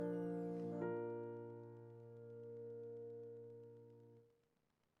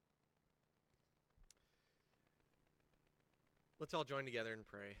Let's all join together and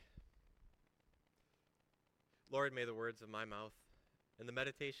pray. Lord, may the words of my mouth and the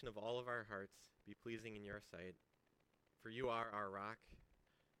meditation of all of our hearts be pleasing in your sight. For you are our rock.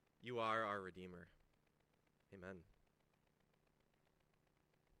 You are our Redeemer. Amen.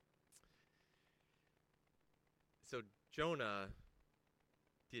 So Jonah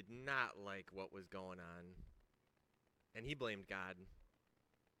did not like what was going on, and he blamed God.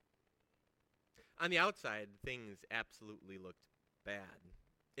 On the outside, things absolutely looked bad.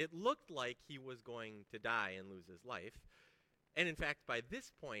 It looked like he was going to die and lose his life. And in fact, by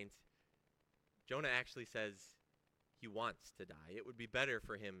this point, Jonah actually says he wants to die. It would be better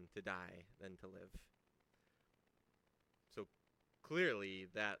for him to die than to live. So clearly,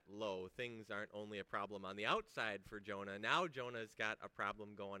 that low, things aren't only a problem on the outside for Jonah. Now Jonah's got a problem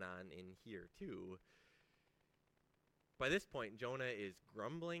going on in here too. By this point, Jonah is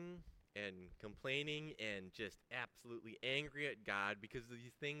grumbling and complaining and just absolutely angry at God because of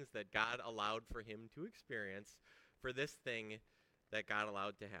these things that God allowed for him to experience, for this thing that God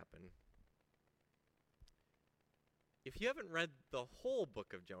allowed to happen. If you haven't read the whole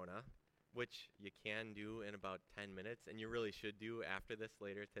book of Jonah, which you can do in about 10 minutes, and you really should do after this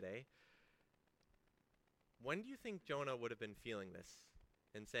later today, when do you think Jonah would have been feeling this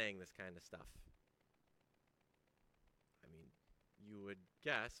and saying this kind of stuff? I mean, you would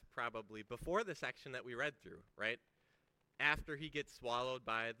guess probably before the section that we read through, right? After he gets swallowed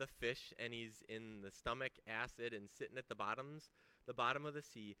by the fish and he's in the stomach acid and sitting at the bottom of the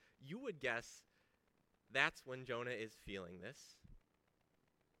sea, you would guess that's when Jonah is feeling this.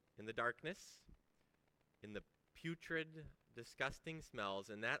 In the darkness, in the putrid, disgusting smells,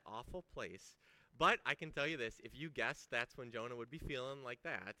 in that awful place. But I can tell you this, if you guess that's when Jonah would be feeling like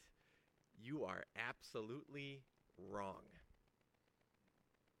that, you are absolutely wrong.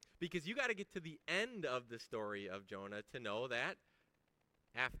 Because you got to get to the end of the story of Jonah to know that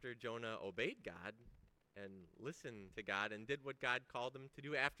after Jonah obeyed God and listened to God and did what God called him to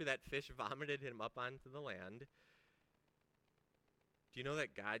do, after that fish vomited him up onto the land, do you know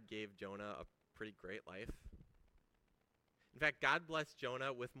that God gave Jonah a pretty great life? In fact, God blessed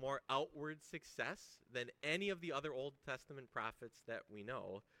Jonah with more outward success than any of the other Old Testament prophets that we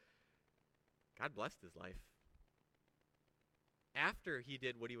know. God blessed his life. After he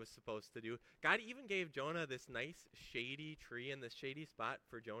did what he was supposed to do, God even gave Jonah this nice shady tree and this shady spot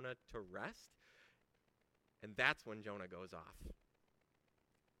for Jonah to rest. And that's when Jonah goes off.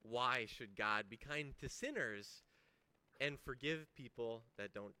 Why should God be kind to sinners and forgive people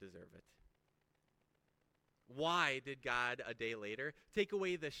that don't deserve it? Why did God, a day later, take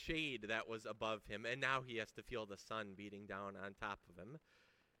away the shade that was above him, and now he has to feel the sun beating down on top of him?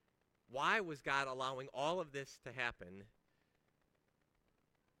 Why was God allowing all of this to happen?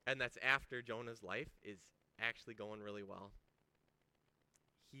 And that's after Jonah's life is actually going really well.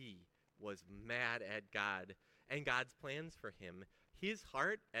 He was mad at God and God's plans for him. His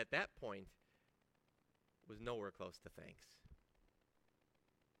heart at that point was nowhere close to thanks.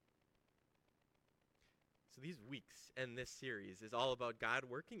 So these weeks and this series is all about God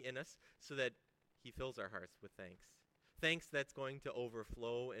working in us so that he fills our hearts with thanks. Thanks that's going to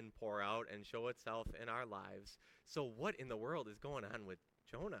overflow and pour out and show itself in our lives. So what in the world is going on with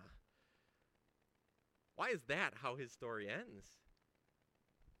Jonah? Why is that how his story ends?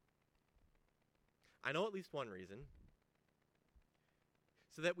 I know at least one reason.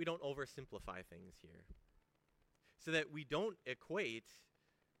 So that we don't oversimplify things here. So that we don't equate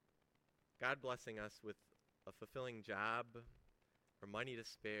God blessing us with a fulfilling job, or money to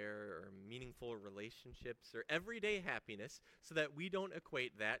spare, or meaningful relationships, or everyday happiness, so that we don't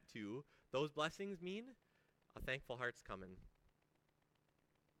equate that to those blessings mean a thankful heart's coming.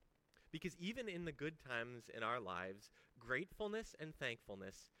 Because even in the good times in our lives, gratefulness and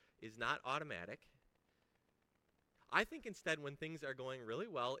thankfulness is not automatic. I think instead when things are going really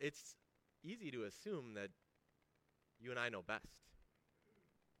well, it's easy to assume that you and I know best.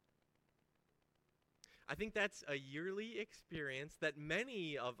 I think that's a yearly experience that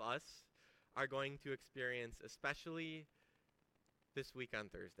many of us are going to experience, especially this week on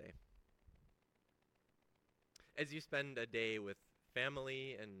Thursday. As you spend a day with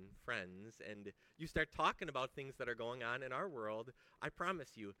family and friends and you start talking about things that are going on in our world, I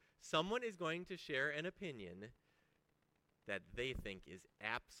promise you, someone is going to share an opinion that they think is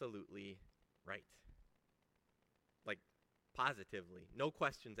absolutely right. Like, positively, no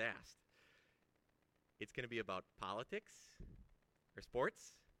questions asked. It's going to be about politics or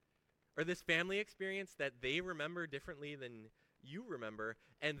sports or this family experience that they remember differently than you remember,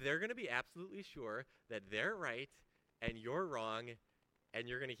 and they're going to be absolutely sure that they're right and you're wrong, and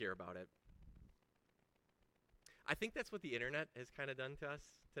you're going to hear about it. I think that's what the internet has kind of done to us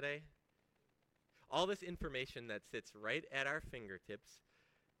today. All this information that sits right at our fingertips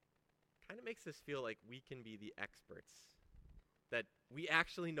kind of makes us feel like we can be the experts, that we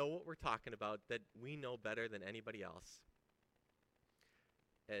actually know what we're talking about, that we know better than anybody else.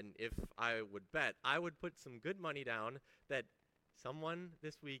 And if I would bet, I would put some good money down that someone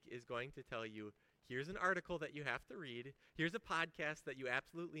this week is going to tell you, here's an article that you have to read, here's a podcast that you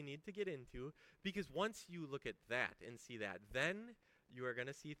absolutely need to get into, because once you look at that and see that, then you are going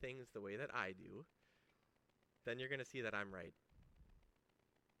to see things the way that I do. Then you're going to see that I'm right.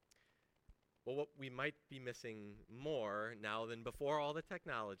 Well, what we might be missing more now than before all the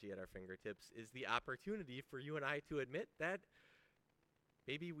technology at our fingertips is the opportunity for you and I to admit that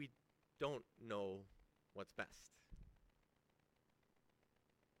maybe we don't know what's best.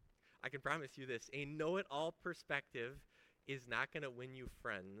 I can promise you this, a know-it-all perspective is not going to win you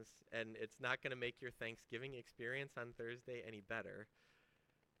friends, and it's not going to make your Thanksgiving experience on Thursday any better.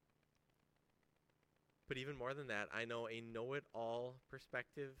 But even more than that, I know a know-it-all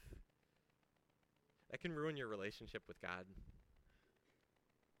perspective that can ruin your relationship with God.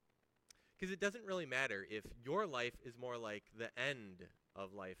 Because it doesn't really matter if your life is more like the end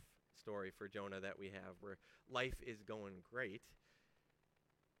of life story for Jonah that we have, where life is going great.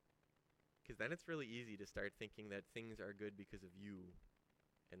 Because then it's really easy to start thinking that things are good because of you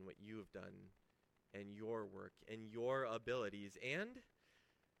and what you have done and your work and your abilities, and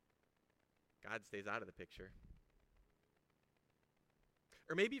God stays out of the picture.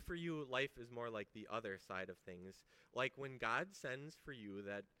 Or maybe for you, life is more like the other side of things, like when God sends for you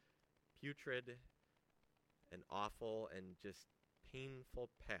that putrid and awful and just painful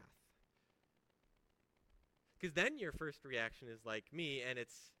path. Because then your first reaction is like me, and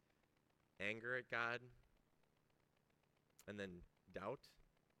it's anger at God, and then doubt,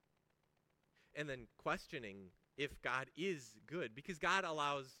 and then questioning if God is good, because God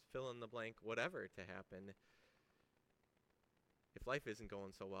allows fill in the blank whatever to happen. If life isn't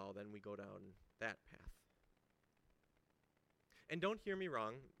going so well, then we go down that path. And don't hear me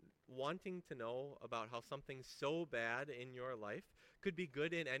wrong, wanting to know about how something so bad in your life could be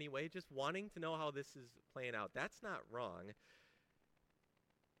good in any way, just wanting to know how this is playing out, that's not wrong.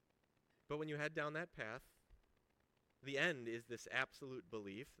 But when you head down that path, the end is this absolute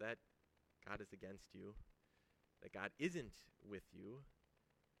belief that God is against you, that God isn't with you,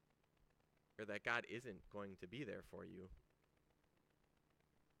 or that God isn't going to be there for you.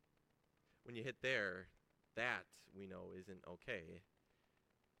 When you hit there, that we know isn't okay.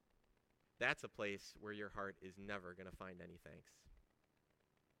 That's a place where your heart is never going to find any thanks.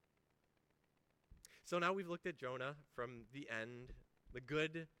 So now we've looked at Jonah from the end, the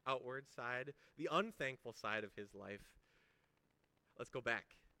good outward side, the unthankful side of his life. Let's go back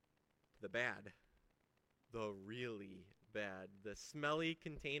to the bad, the really bad, the smelly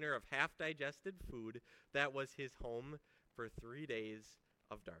container of half-digested food that was his home for 3 days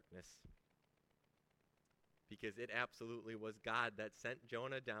of darkness. Because it absolutely was God that sent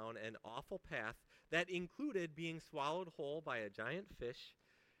Jonah down an awful path that included being swallowed whole by a giant fish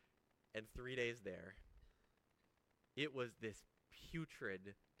and 3 days there. It was this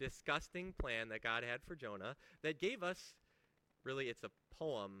putrid, disgusting plan that God had for Jonah that gave us, really it's a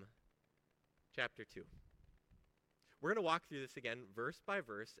poem, chapter 2. We're going to walk through this again verse by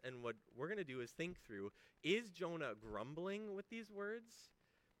verse, and what we're going to do is think through, is Jonah grumbling with these words,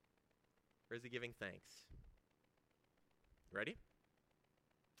 or is he giving thanks? Ready?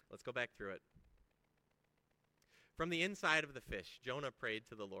 Let's go back through it. From the inside of the fish, Jonah prayed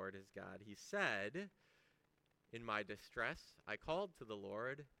to the Lord his God. He said, "In my distress, I called to the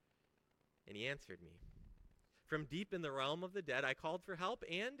Lord, and he answered me. From deep in the realm of the dead, I called for help,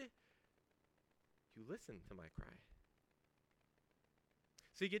 and you listened to my cry."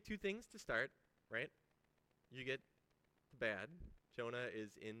 So you get two things to start, right? You get the bad. Jonah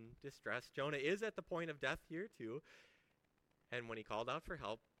is in distress. Jonah is at the point of death here too. And when he called out for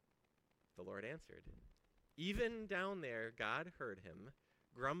help, the Lord answered. Even down there, God heard him,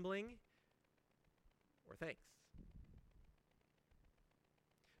 grumbling or thanks.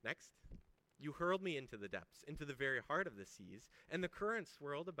 Next, you hurled me into the depths, into the very heart of the seas, and the currents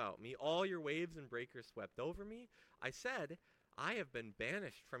swirled about me. All your waves and breakers swept over me. I said, I have been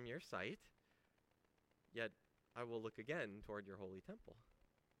banished from your sight, yet I will look again toward your holy temple.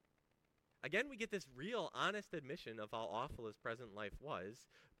 Again, we get this real honest admission of how awful his present life was.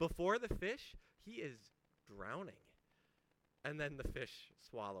 Before the fish, he is drowning. And then the fish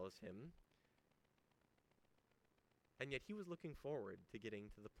swallows him. And yet he was looking forward to getting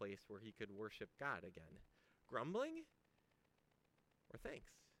to the place where he could worship God again. Grumbling or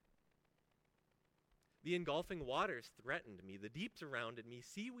thanks? The engulfing waters threatened me. The deep surrounded me.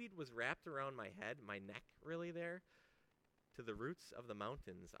 Seaweed was wrapped around my head, my neck really there. To the roots of the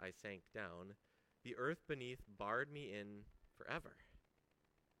mountains I sank down. The earth beneath barred me in forever.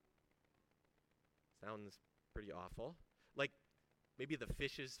 Sounds pretty awful. Like maybe the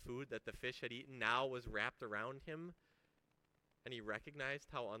fish's food that the fish had eaten now was wrapped around him, and he recognized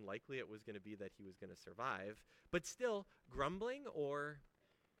how unlikely it was going to be that he was going to survive. But still, grumbling or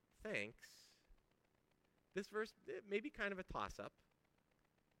thanks, this verse may be kind of a toss-up.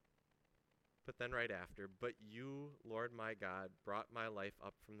 But then right after, but you, Lord my God, brought my life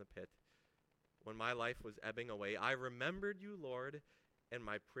up from the pit. When my life was ebbing away, I remembered you, Lord, and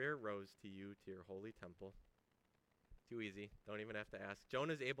my prayer rose to you, to your holy temple. Too easy. Don't even have to ask.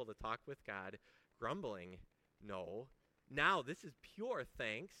 Jonah's able to talk with God. Grumbling, no. Now, this is pure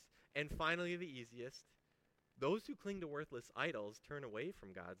thanks. And finally, the easiest. Those who cling to worthless idols turn away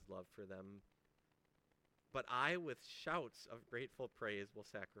from God's love for them. But I, with shouts of grateful praise, will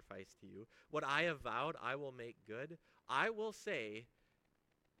sacrifice to you. What I have vowed, I will make good. I will say,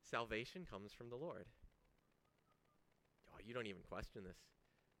 salvation comes from the Lord. Oh, you don't even question this.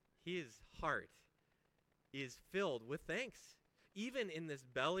 His heart is filled with thanks. Even in this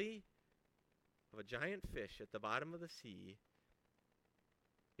belly of a giant fish at the bottom of the sea,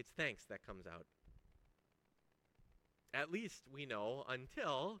 it's thanks that comes out. At least we know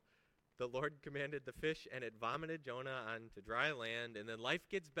until the Lord commanded the fish and it vomited Jonah onto dry land, and then life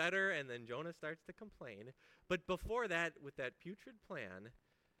gets better, and then Jonah starts to complain. But before that, with that putrid plan,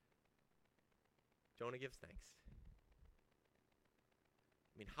 Jonah gives thanks.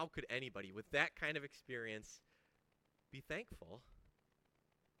 I mean, how could anybody with that kind of experience be thankful?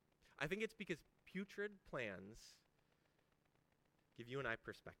 I think it's because putrid plans give you and I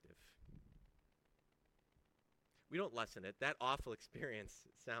perspective. We don't lessen it. That awful experience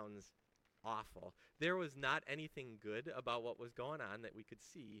sounds awful. There was not anything good about what was going on that we could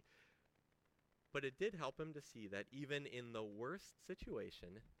see, but it did help him to see that even in the worst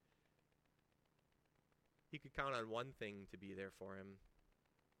situation, he could count on one thing to be there for him,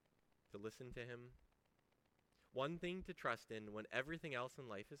 to listen to him, one thing to trust in when everything else in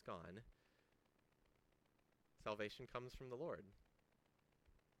life is gone. Salvation comes from the Lord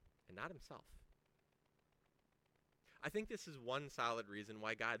and not himself. I think this is one solid reason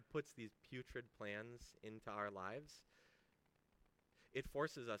why God puts these putrid plans into our lives. It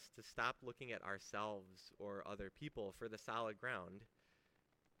forces us to stop looking at ourselves or other people for the solid ground.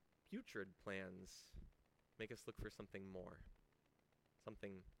 Putrid plans make us look for something more,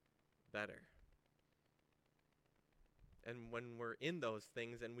 something better. And when we're in those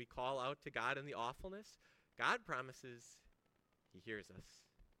things and we call out to God in the awfulness, God promises he hears us.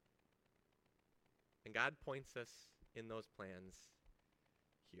 And God points us in those plans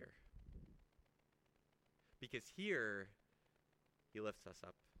here. Because here, he lifts us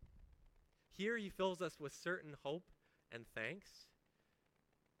up. Here, he fills us with certain hope and thanks.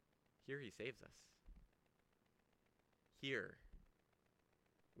 Here, he saves us. Here,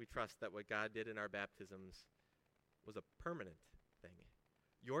 we trust that what God did in our baptisms was a permanent thing.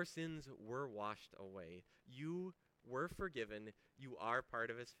 Your sins were washed away. You were forgiven. You are part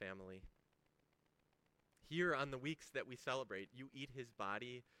of his family. Here on the weeks that we celebrate, you eat his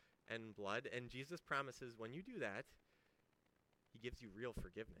body and blood, and Jesus promises when you do that, he gives you real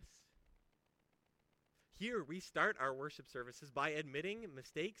forgiveness. Here we start our worship services by admitting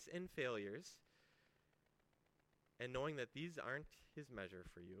mistakes and failures and knowing that these aren't his measure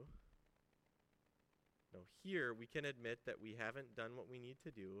for you. No, here we can admit that we haven't done what we need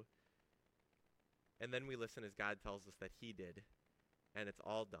to do, and then we listen as God tells us that he did, and it's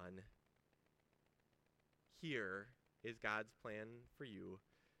all done. Here is God's plan for you.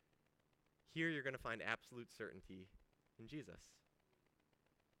 Here you're going to find absolute certainty in Jesus.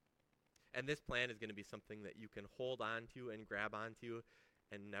 And this plan is going to be something that you can hold on to and grab onto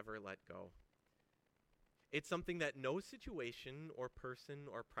and never let go. It's something that no situation or person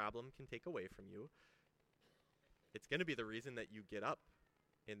or problem can take away from you. It's going to be the reason that you get up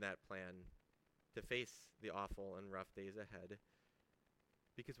in that plan to face the awful and rough days ahead.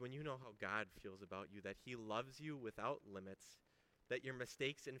 Because when you know how God feels about you, that he loves you without limits, that your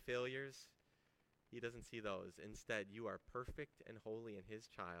mistakes and failures, he doesn't see those. Instead, you are perfect and holy and his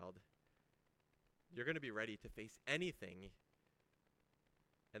child. You're going to be ready to face anything,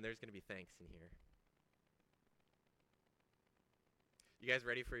 and there's going to be thanks in here. You guys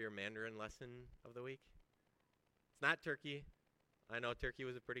ready for your Mandarin lesson of the week? It's not turkey. I know turkey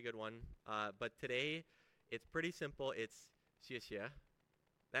was a pretty good one. But today, it's pretty simple. It's xie xie.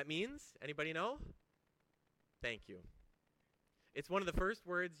 That means, anybody know? Thank you. It's one of the first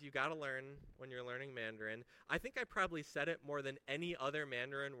words you got to learn when you're learning Mandarin. I think I probably said it more than any other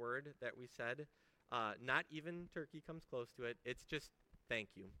Mandarin word that we said. Not even Turkey comes close to it. It's just thank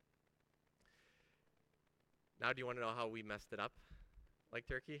you. Now, do you want to know how we messed it up like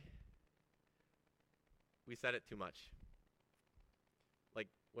Turkey? We said it too much. Like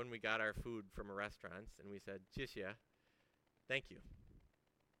when we got our food from a restaurant and we said, "Jishia," thank you.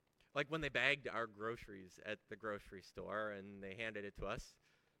 Like when they bagged our groceries at the grocery store and they handed it to us,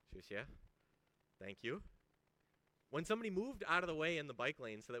 "Jishia, thank you." When somebody moved out of the way in the bike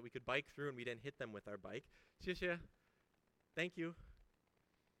lane so that we could bike through and we didn't hit them with our bike, "Jishia, thank you."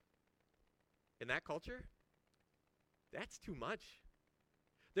 In that culture, that's too much.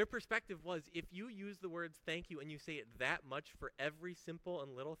 Their perspective was, if you use the words thank you and you say it that much for every simple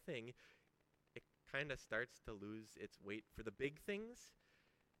and little thing, it kind of starts to lose its weight for the big things.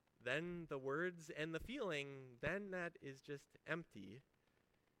 Then the words and the feeling, then that is just empty.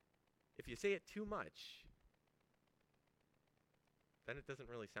 If you say it too much, then it doesn't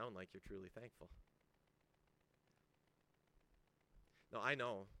really sound like you're truly thankful. Now, I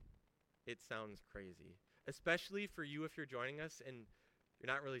know it sounds crazy, especially for you if you're joining us and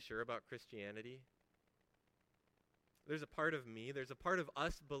you're not really sure about Christianity. There's a part of me, there's a part of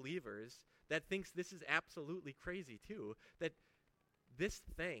us believers that thinks this is absolutely crazy too, that this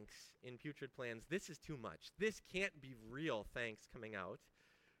thanks in Putrid Plans, this is too much. This can't be real thanks coming out.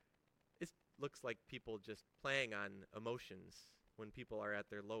 It looks like people just playing on emotions when people are at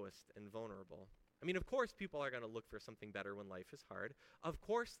their lowest and vulnerable. I mean, of course people are going to look for something better when life is hard. Of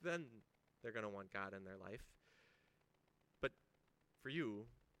course then they're going to want God in their life. But for you,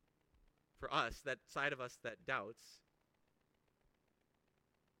 for us, that side of us that doubts,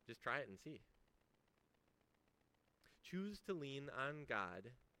 just try it and see. Choose to lean on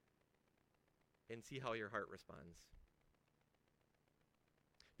God and see how your heart responds.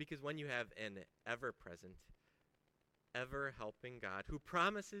 Because when you have an ever-present, ever-helping God who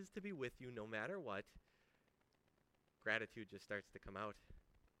promises to be with you no matter what, gratitude just starts to come out.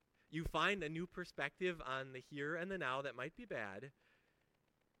 You find a new perspective on the here and the now that might be bad.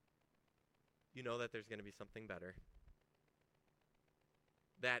 You know that there's going to be something better.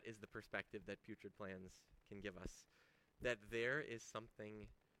 That is the perspective that Putrid Plans can give us. That there is something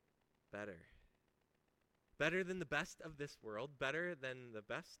better. Better than the best of this world, better than the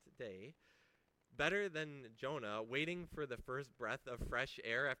best day, better than Jonah waiting for the first breath of fresh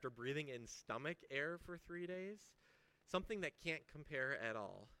air after breathing in stomach air for 3 days. Something that can't compare at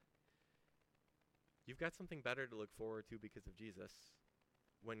all. You've got something better to look forward to because of Jesus.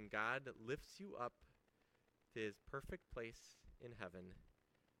 When God lifts you up to his perfect place in heaven,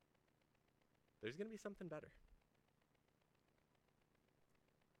 there's going to be something better.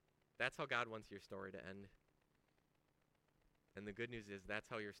 That's how God wants your story to end. And the good news is that's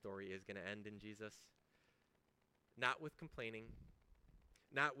how your story is going to end in Jesus. Not with complaining,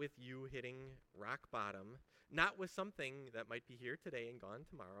 not with you hitting rock bottom, not with something that might be here today and gone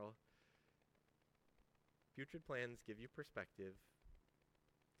tomorrow. Putrid Plans give you perspective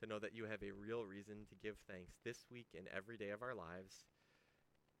to know that you have a real reason to give thanks this week and every day of our lives.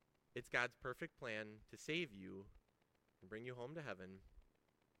 It's God's perfect plan to save you and bring you home to heaven.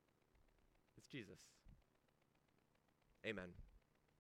 It's Jesus. Amen.